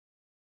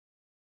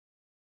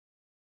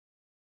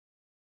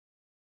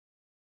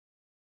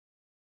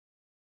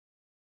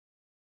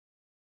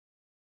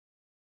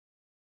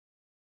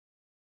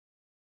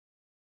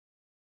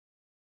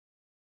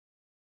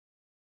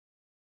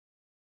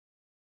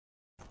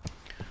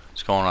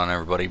What's going on,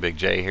 everybody? Big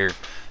J here.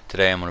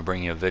 Today I'm going to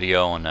bring you a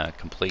video on a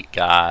complete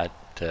guide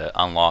to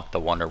unlock the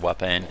Wonder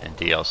Weapon in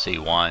DLC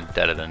 1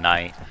 Dead of the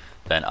Night,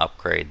 then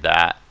upgrade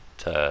that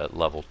to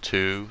level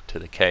 2 to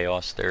the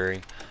Chaos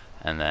Theory,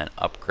 and then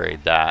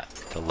upgrade that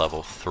to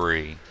level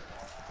 3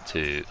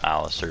 to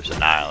Alistair's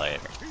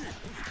Annihilator.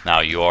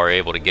 Now you are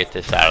able to get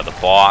this out of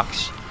the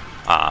box,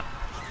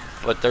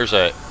 but there's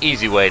an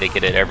easy way to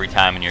get it every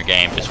time in your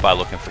game just by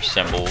looking for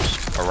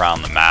symbols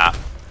around the map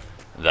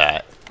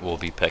that we'll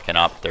be picking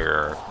up. There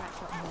are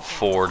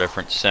 4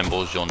 different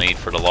symbols you'll need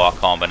for the lock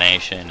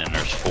combination, and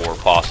there's 4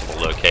 possible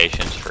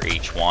locations for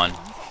each one.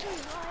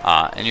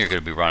 And you're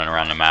going to be running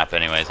around the map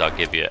anyways. I'll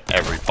give you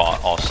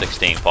all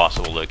 16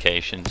 possible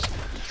locations.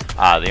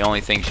 The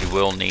only things you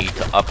will need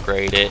to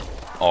upgrade it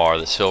are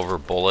the silver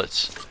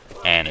bullets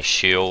and a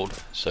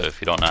shield. So if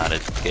you don't know how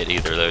to get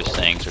either of those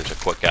things, there's a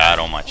quick guide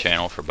on my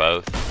channel for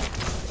both.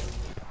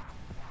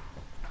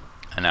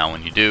 And now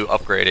when you do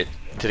upgrade it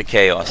to the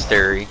Chaos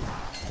Theory,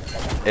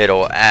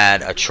 it'll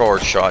add a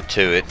charge shot to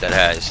it that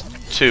has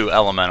 2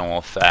 elemental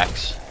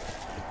effects.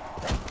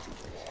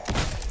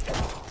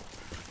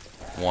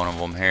 One of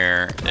them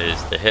here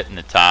is the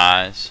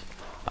Hypnotize,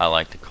 I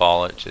like to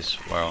call it,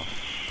 just, well,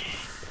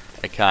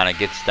 it kind of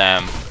gets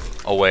them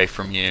away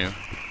from you.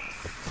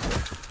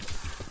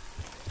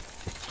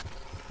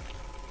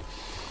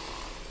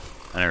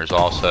 And there's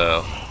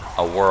also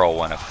a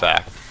Whirlwind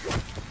effect.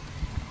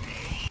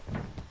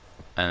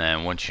 And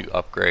then once you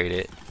upgrade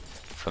it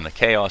from the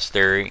Chaos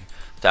Theory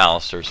to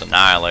Alistair's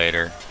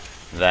Annihilator,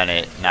 then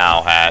it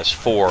now has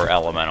 4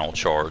 elemental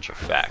charge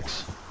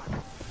effects.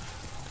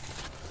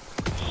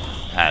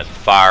 It has a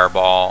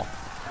Fireball.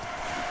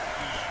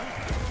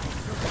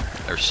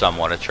 They're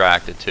somewhat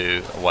attracted to.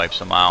 It wipes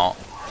them out.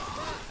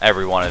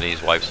 Every one of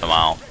these wipes them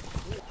out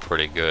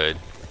pretty good.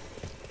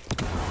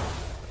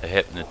 The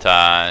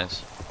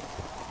Hypnotize.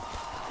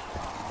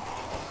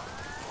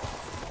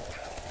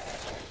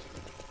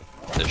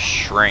 The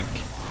Shrink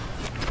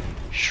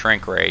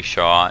Ray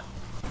shot,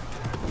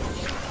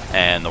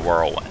 and the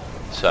Whirlwind.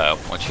 So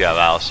once you have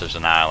Alistair's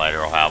Annihilator,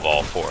 you'll have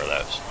all 4 of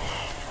those.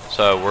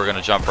 So we're going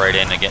to jump right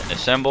into getting the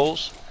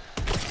symbols.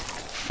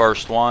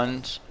 First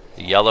ones,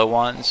 the yellow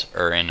ones,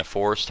 are in the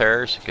Forest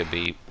Terrace. It could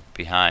be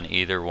behind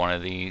either one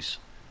of these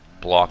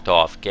blocked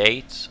off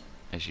gates,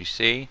 as you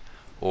see,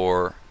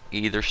 or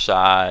either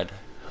side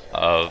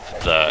of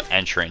the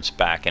entrance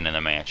back into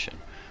the mansion.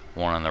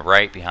 One on the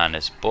right behind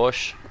this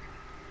bush,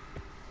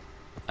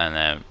 and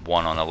then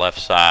one on the left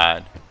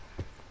side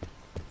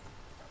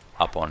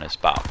up on this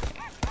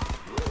balcony.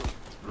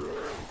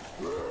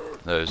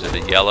 Those are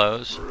the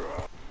yellows,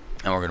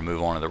 and we're going to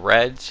move on to the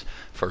reds.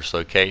 First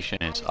location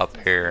is up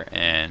here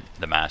in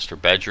the master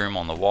bedroom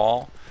on the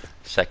wall.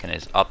 Second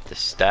is up the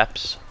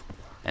steps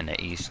in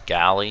the east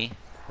galley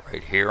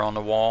right here on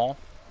the wall.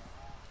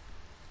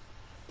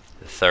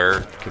 The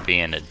third could be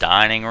in the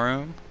dining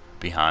room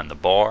behind the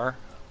bar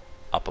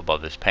up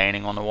above this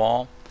painting on the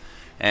wall.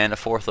 And the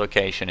fourth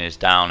location is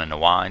down in the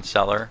wine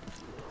cellar.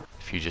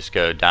 If you just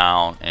go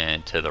down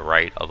and to the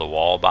right of the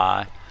wall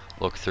by,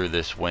 look through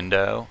this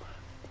window,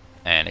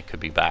 and it could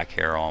be back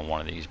here on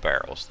one of these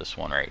barrels, this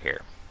one right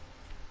here.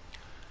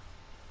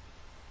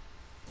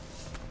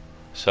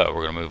 So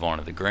we're going to move on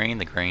to the green.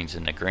 The green's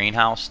in the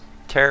greenhouse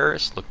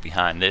terrace. Look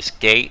behind this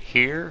gate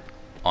here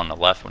on the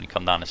left when you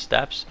come down the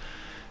steps.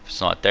 If it's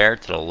not there,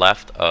 to the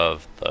left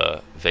of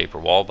the vapor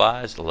wall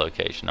by is the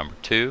location number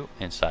 2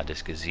 inside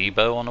this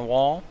gazebo on the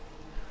wall.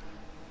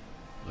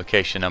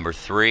 Location number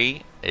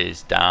 3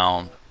 is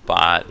down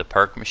by the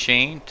perk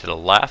machine to the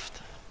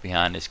left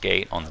behind this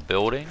gate on the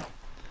building.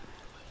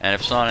 And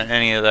if it's not in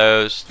any of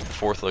those, the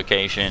 4th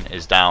location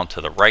is down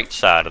to the right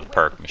side of the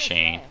perk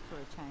machine.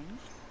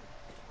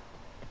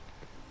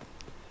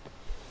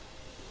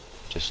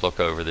 Just look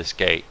over this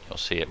gate, you'll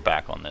see it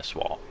back on this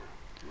wall.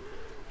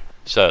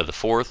 So the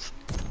 4th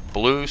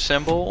blue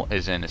symbol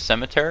is in the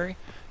cemetery.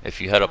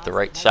 If you head up the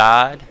right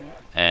side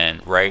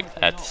and right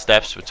at the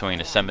steps between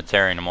the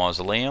cemetery and the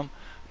mausoleum,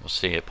 you'll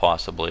see it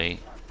possibly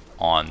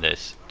on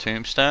this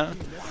tombstone.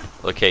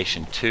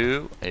 Location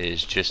 2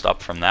 is just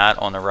up from that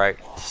on the right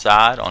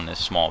side on this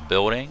small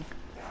building.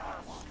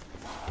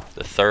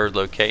 The 3rd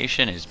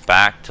location is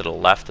back to the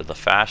left of the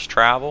fast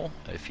travel.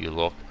 If you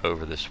look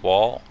over this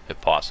wall, it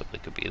possibly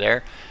could be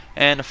there.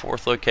 And the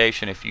 4th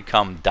location, if you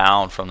come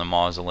down from the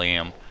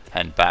mausoleum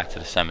and back to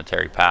the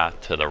cemetery path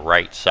to the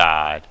right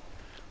side,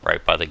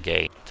 right by the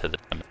gate to the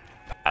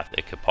path,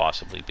 it could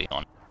possibly be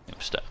on the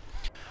tombstone.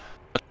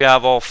 Once you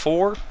have all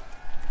 4,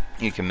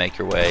 you can make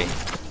your way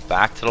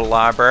back to the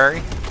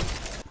library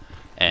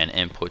and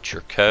input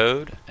your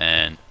code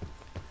and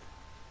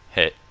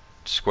hit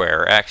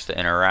square X to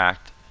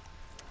interact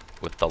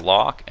with the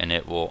lock, and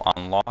it will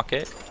unlock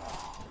it,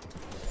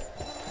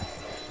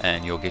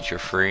 and you'll get your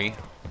free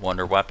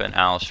Wonder Weapon,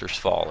 Alistair's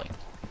Folly.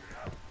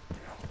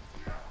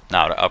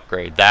 Now to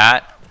upgrade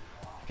that,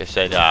 like I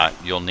said,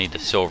 you'll need the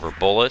silver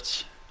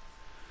bullets.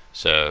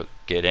 So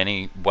get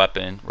any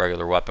weapon,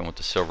 regular weapon with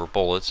the silver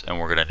bullets, and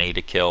we're going to need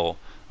to kill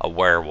a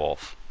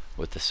werewolf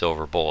with the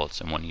silver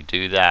bullets. And when you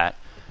do that,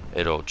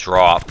 it'll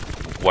drop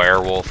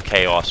werewolf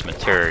chaos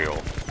material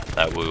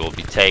that we will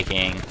be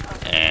taking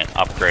and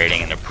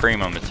upgrading into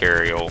primo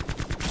material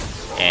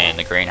in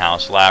the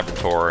greenhouse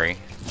laboratory,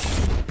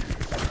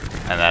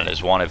 and that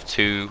is one of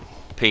 2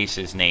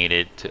 pieces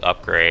needed to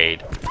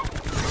upgrade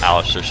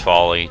Alistair's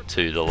Folly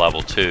to the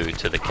level 2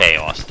 to the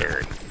chaos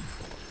theory.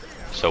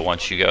 So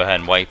once you go ahead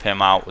and wipe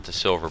him out with the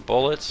silver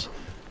bullets,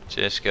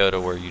 just go to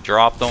where you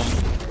dropped them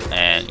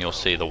and you'll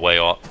see the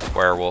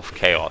werewolf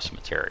chaos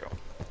material.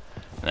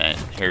 And then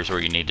here's where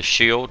you need the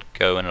shield.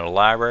 Go into the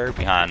library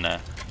behind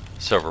the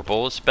silver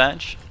bullets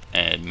bench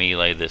and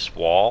melee this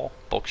wall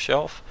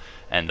bookshelf,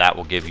 and that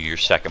will give you your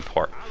second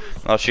part.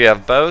 Once you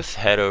have both,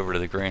 head over to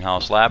the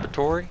greenhouse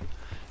laboratory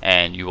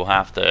and you will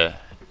have to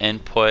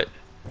input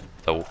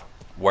the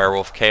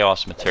werewolf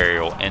chaos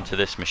material into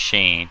this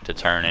machine to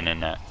turn it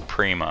into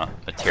prima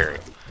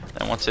material.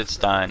 And once it's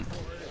done,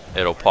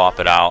 it'll pop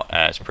it out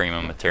as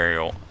prima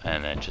material,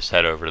 and then just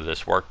head over to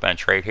this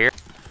workbench right here,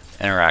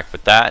 interact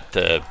with that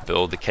to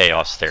build the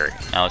chaos theory.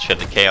 Now let's show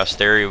the chaos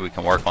theory. We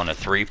can work on the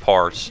 3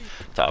 parts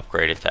to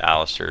upgrade it to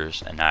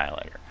Alistair's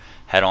Annihilator.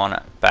 Head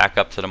on back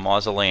up to the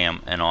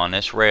mausoleum, and on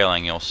this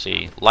railing you'll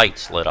see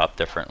lights lit up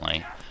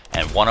differently,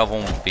 and one of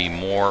them will be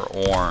more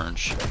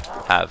orange,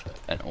 have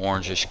an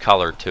orangish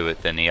color to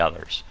it than the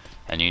others,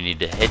 and you need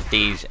to hit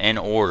these in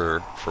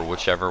order for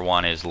whichever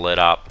one is lit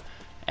up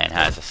and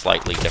has a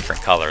slightly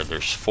different color.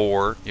 There's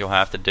 4 you'll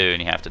have to do,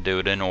 and you have to do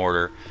it in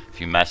order.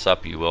 If you mess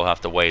up, you will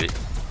have to wait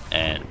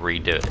and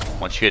redo it.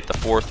 Once you hit the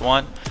 4th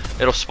one,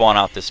 it'll spawn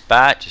out this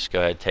bat. Just go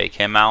ahead and take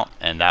him out,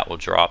 and that will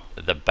drop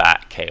the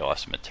bat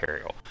chaos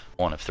material,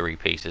 one of 3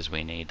 pieces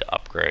we need to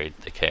upgrade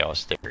the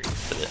chaos theory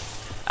for the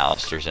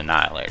Alistair's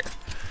Annihilator.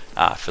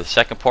 For the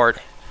second part,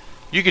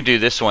 you could do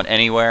this one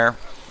anywhere.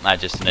 I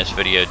just in this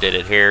video did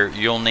it here.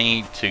 You'll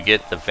need to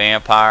get the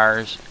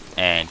vampires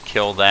and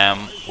kill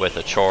them with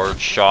a charged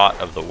shot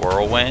of the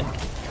whirlwind,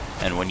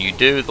 and when you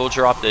do, they'll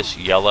drop this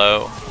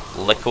yellow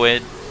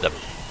liquid, the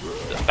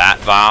bat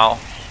vial,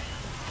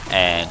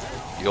 and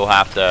you'll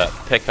have to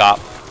pick up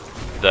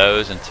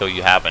those until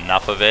you have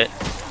enough of it.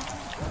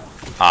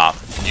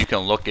 You can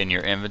look in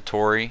your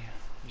inventory.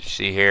 You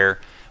see here,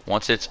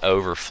 once it's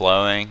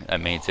overflowing,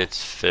 that means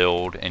it's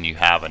filled and you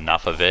have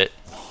enough of it.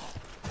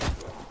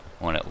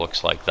 When it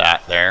looks like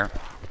that there,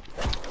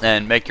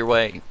 then make your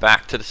way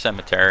back to the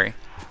cemetery,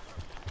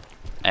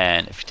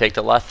 and if you take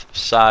the left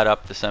side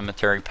up the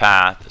cemetery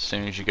path, as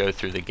soon as you go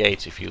through the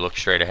gates, if you look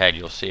straight ahead,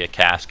 you'll see a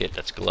casket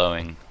that's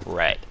glowing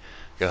red.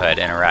 Go ahead,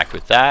 interact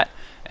with that,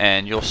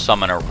 and you'll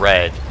summon a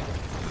red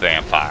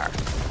vampire.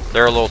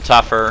 They're a little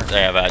tougher.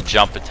 They have a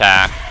jump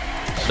attack,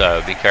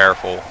 so be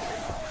careful.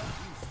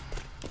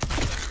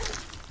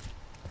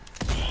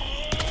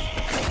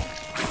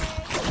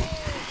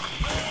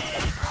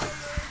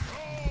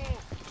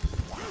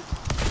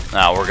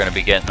 Now we're going to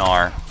be getting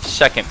our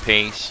second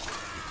piece,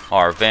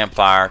 our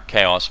vampire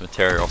chaos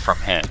material, from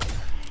him.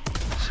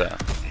 So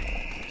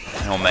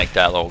he'll make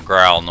that little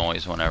growl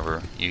noise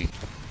whenever you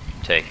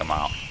take him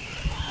out.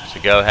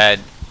 So go ahead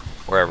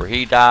wherever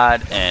he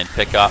died and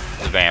pick up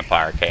the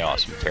vampire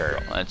chaos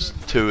material. That's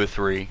 2 or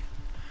 3.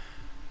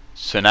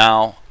 So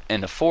now in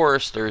the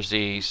forest there's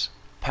these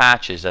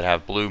patches that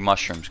have blue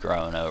mushrooms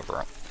growing over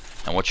them.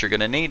 And what you're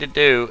going to need to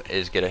do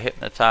is get a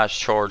hypnotized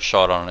charge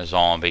shot on a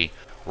zombie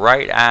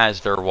right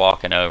as they're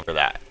walking over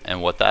that,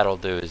 and what that'll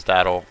do is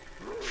that'll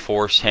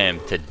force him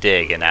to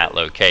dig in that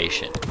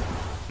location.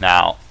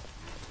 Now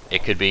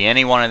it could be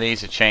any one of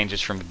these. It changes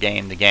from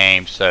game to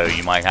game, so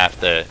you might have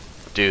to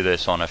do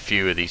this on a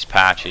few of these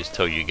patches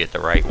till you get the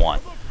right one,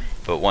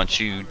 but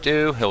once you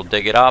do, he'll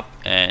dig it up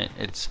and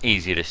it's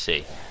easy to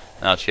see.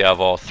 Now that you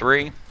have all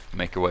 3,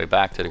 make your way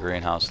back to the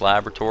greenhouse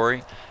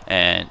laboratory,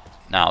 and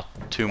now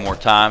 2 more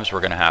times we're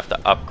going to have to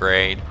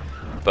upgrade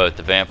both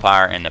the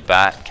vampire and the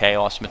bat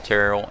chaos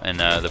material and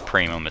the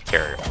primo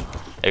material.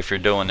 If you're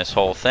doing this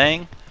whole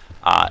thing,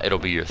 it'll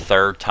be your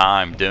 3rd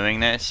time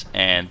doing this,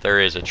 and there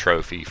is a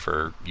trophy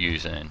for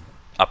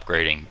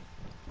upgrading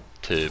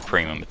to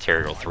primo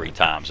material 3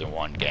 times in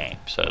one game.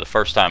 So the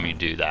first time you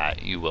do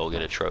that, you will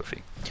get a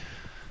trophy.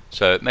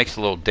 So it makes a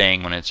little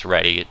ding when it's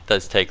ready. It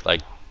does take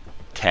like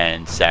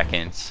 10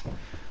 seconds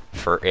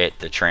for it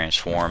to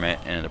transform it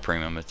into the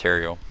primo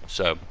material.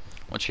 So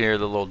once you hear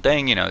the little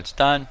ding, you know it's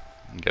done.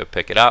 And go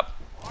pick it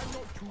up.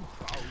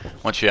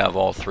 Once you have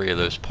all 3 of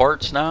those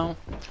parts now,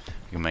 you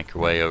can make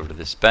your way over to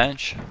this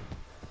bench,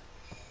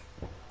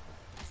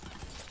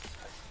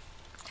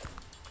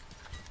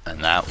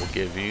 and that will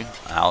give you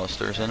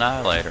Alistair's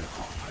Annihilator.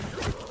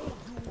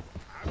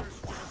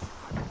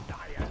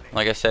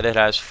 Like I said, it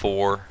has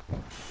 4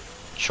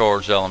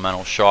 charged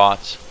elemental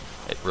shots.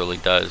 It really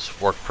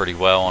does work pretty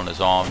well on the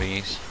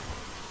zombies.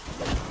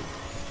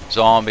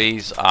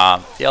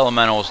 The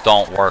elementals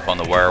don't work on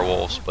the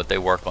werewolves, but they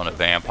work on the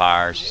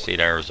vampires. You see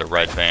there was a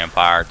red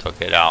vampire, took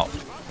it out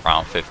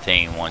round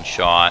 15, 1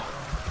 shot.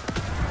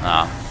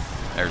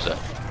 There's a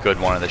good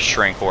one of the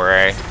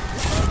shrink-ray.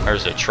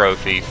 There's a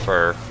trophy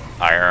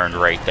I earned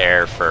right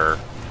there for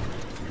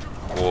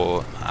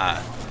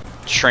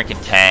shrinking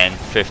 10,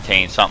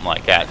 15, something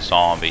like that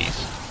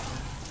zombies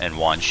in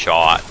 1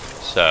 shot.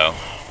 So,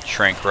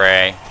 Shrink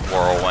Ray,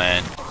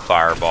 Whirlwind,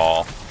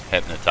 Fireball,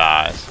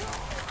 Hypnotize.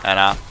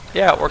 And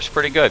yeah, it works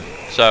pretty good.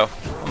 So,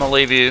 I'm going to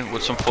leave you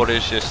with some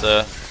footage, just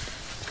the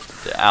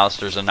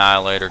Alistair's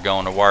Annihilator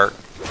going to work.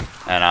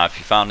 And if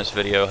you found this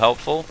video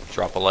helpful,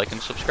 drop a like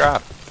and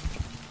subscribe.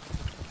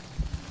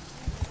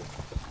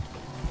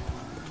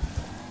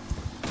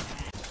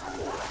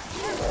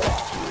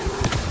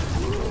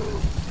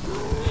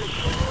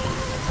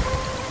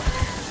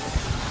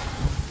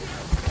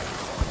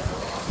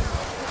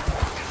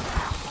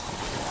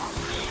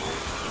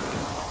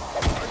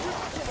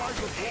 Survive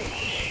the fall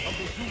of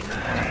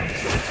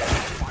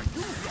the